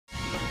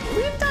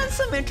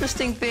some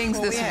interesting things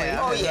this week.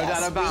 Oh, yes, no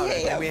doubt about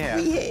it. We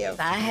have.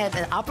 I had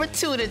an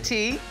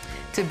opportunity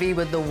to be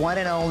with the one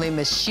and only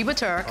Miss Sheba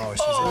Turk. Oh,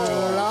 she's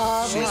adorable.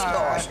 Love She's her.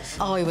 gorgeous.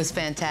 Oh, it was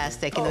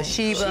fantastic. You know,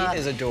 Sheba she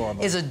is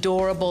adorable. Is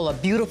adorable, a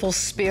beautiful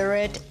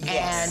spirit,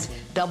 Yes. and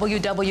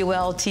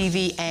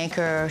WWL-TV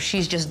anchor.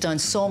 She's just done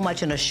so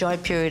much in a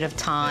short period of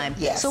time.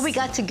 Yes. So we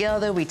got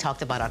together, we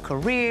talked about our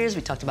careers,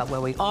 we talked about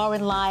where we are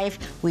in life.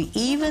 We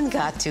even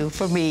got to,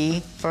 for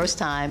me, first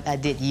time, I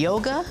did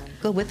yoga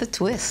with a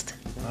twist.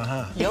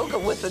 Yoga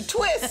with a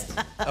twist.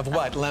 Of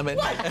what, lemon?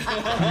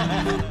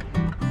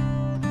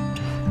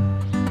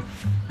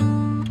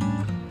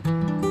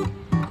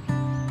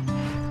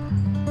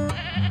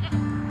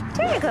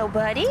 There you go,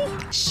 buddy.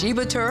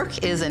 Sheba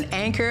Turk is an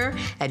anchor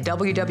at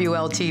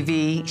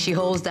WWL-TV. She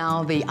holds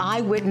down the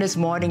Eyewitness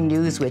Morning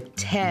News with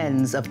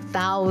tens of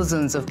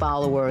thousands of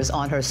followers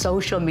on her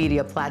social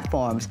media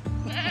platforms.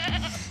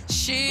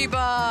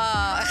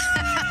 Sheba!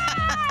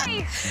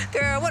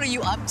 Girl, what are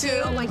you up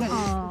to? Oh, my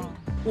God.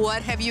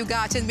 What have you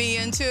gotten me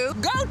into?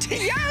 Go to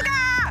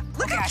yoga!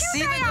 Look I how see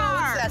cute the they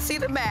are. goats, I see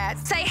the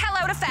mats. Say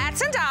hello to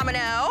Fats and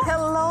Domino.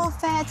 Hello,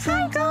 Fats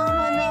and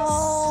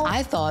Domino.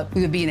 I thought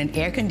we would be in an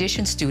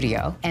air-conditioned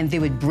studio and they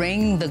would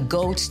bring the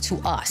goats to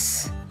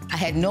us. I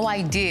had no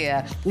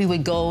idea we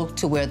would go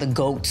to where the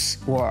goats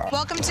were.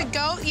 Welcome to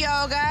Goat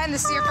Yoga, and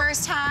this is your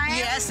first time?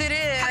 Yes, it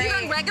is. Have you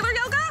done regular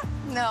yoga?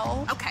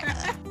 No. Okay.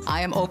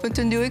 I am open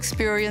to new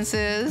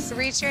experiences.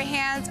 Reach your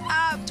hands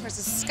up towards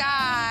the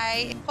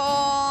sky.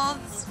 Hold.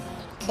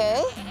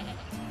 Okay.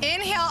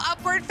 Inhale,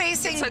 upward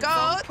facing It's a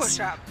goat. goat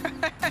push-up.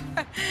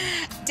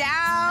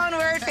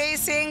 Downward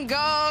facing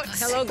goat.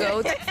 Hello,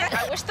 goat.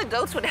 I wish the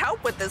goats would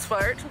help with this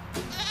flirt.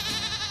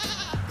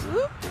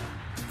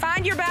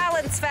 Find your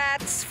balance,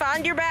 Fats.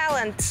 Find your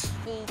balance.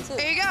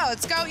 There you go.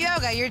 It's Goat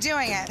Yoga. You're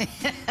doing it.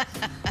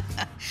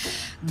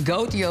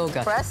 Goat yoga.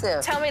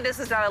 Impressive. Tell me this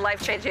is not a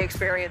life-changing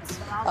experience.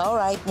 All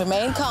right,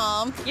 remain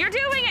calm. You're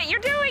doing it. You're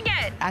doing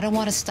it. I don't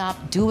want to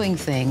stop doing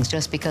things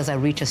just because I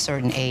reach a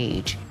certain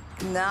age.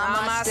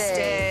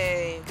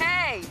 Namaste.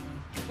 Hey,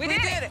 we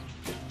did it.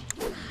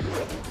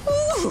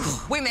 Ooh,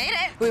 We made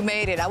it. we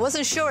made it. I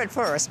wasn't sure at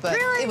first, but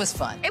Really? it was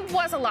fun. It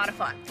was a lot of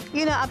fun.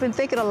 You know, I've been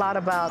thinking a lot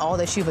about all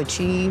that you've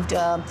achieved.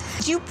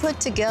 Did you put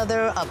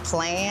together a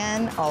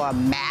plan or a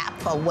map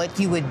of what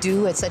you would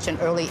do at such an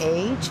early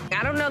age?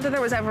 I don't know that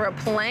there was ever a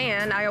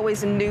plan. I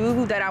always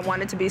knew that I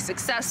wanted to be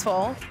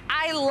successful.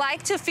 I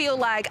like to feel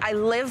like I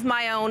live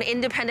my own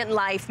independent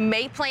life,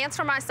 make plans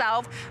for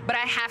myself, but I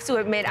have to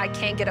admit I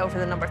can't get over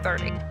the number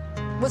 30.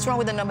 What's wrong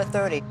with the number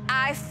 30?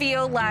 I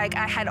feel like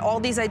I had all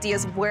these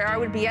ideas of where I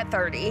would be at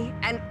 30,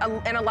 and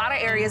in a lot of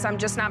areas, I'm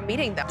just not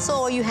meeting them.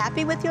 So are you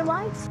happy with your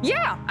life?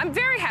 Yeah, I'm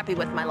very happy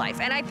with my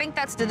life, and I think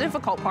that's the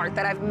difficult part,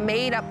 that I've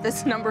made up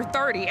this number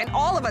 30, and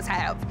all of us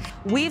have.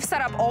 We've set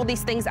up all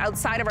these things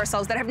outside of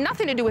ourselves that have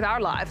nothing to do with our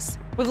lives.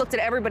 We've looked at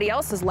everybody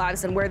else's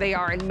lives and where they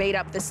are and made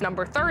up this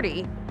number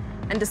 30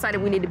 and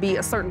decided we need to be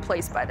a certain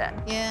place by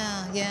then.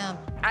 Yeah.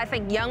 I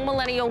think young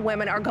millennial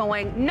women are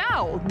going,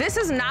 no, this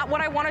is not what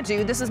I want to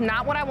do. This is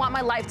not what I want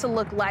my life to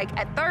look like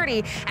at 30.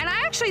 And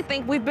I actually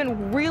think we've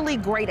been really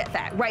great at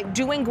that, right?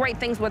 Doing great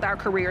things with our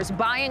careers,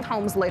 buying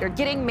homes later,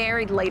 getting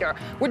married later.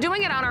 We're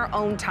doing it on our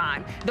own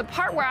time. The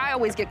part where I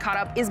always get caught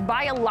up is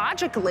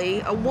biologically,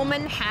 a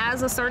woman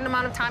has a certain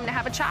amount of time to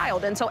have a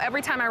child. And so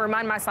every time I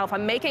remind myself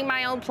I'm making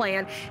my own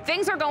plan,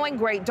 things are going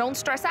great, don't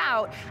stress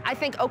out, I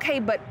think, okay,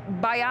 but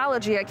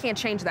biology, I can't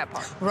change that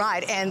part.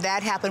 Right, and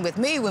that happened with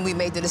me when we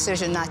made the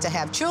decision not to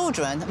have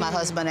children, my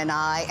husband and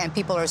I, and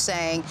people are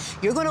saying,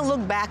 you're gonna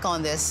look back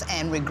on this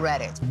and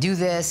regret it. Do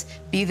this,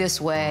 be this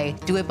way,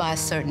 do it by a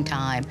certain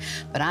time.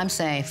 But I'm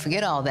saying,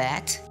 forget all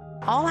that.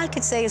 All I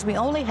could say is we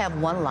only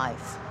have one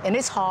life, and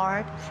it's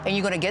hard, and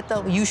you're gonna get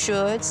the you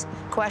shoulds,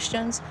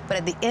 questions, but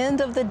at the end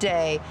of the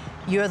day,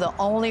 you're the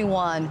only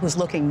one who's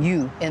looking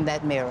you in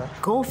that mirror.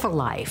 Go for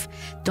life.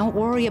 Don't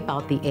worry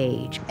about the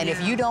age. And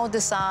if you don't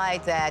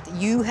decide that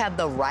you have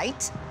the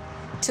right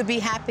to be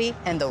happy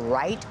and the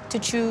right to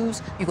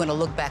choose, you're gonna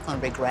look back on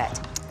regret.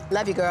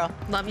 Love you, girl.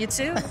 Love you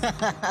too.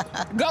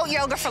 Goat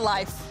yoga for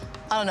life.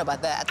 I don't know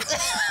about that.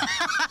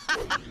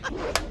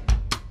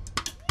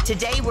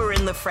 Today we're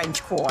in the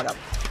French Quarter,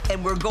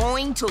 and we're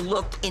going to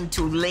look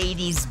into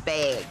ladies'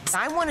 bags.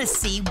 I want to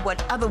see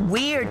what other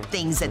weird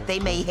things that they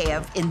may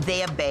have in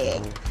their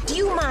bag. Do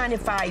you mind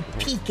if I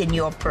peek in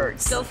your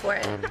purse? Go for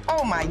it.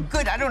 Oh my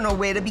good, I don't know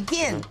where to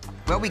begin.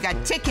 Well, we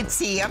got tickets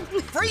here,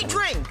 free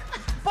drink.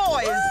 Boy,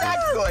 is that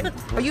good.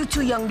 Are you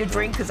too young to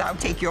drink? Because I'll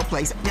take your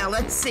place. Now,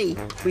 let's see.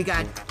 We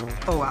got,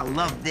 oh, I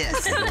love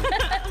this.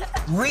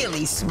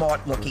 Really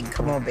smart looking.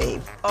 Come on,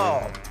 babe.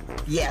 Oh,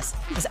 yes.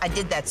 Because I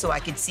did that so I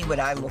could see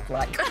what I look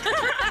like.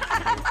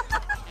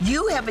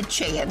 You have a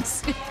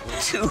chance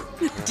to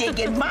dig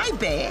in my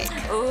bag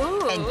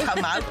and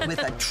come out with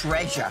a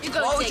treasure.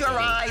 Close your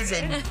eyes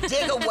and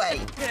dig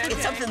away.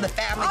 It's something the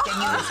family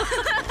can use.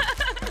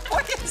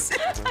 What is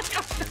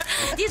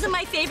it? These are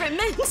my favorite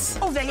mints.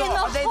 Oh, they in are. the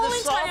Are they whole the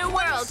soft entire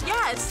ones? world.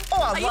 Yes.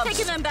 Oh, I Are you love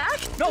taking them back?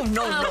 No.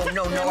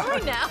 Never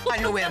mind now. I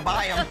know where to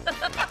buy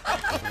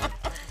them.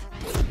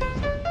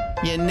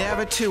 You're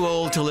never too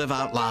old to live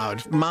out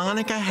loud.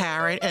 Monica,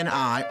 Harriet, and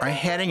I are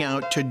heading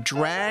out to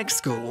drag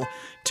school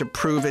to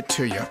prove it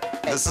to you.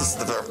 This is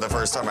the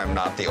first time I'm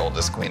not the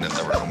oldest queen in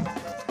the room.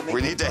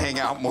 We need to hang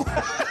out more.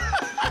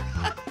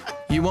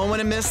 You won't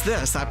want to miss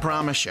this, I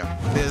promise you.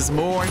 There's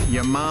more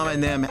Your Mom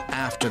and Them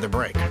after the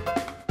break.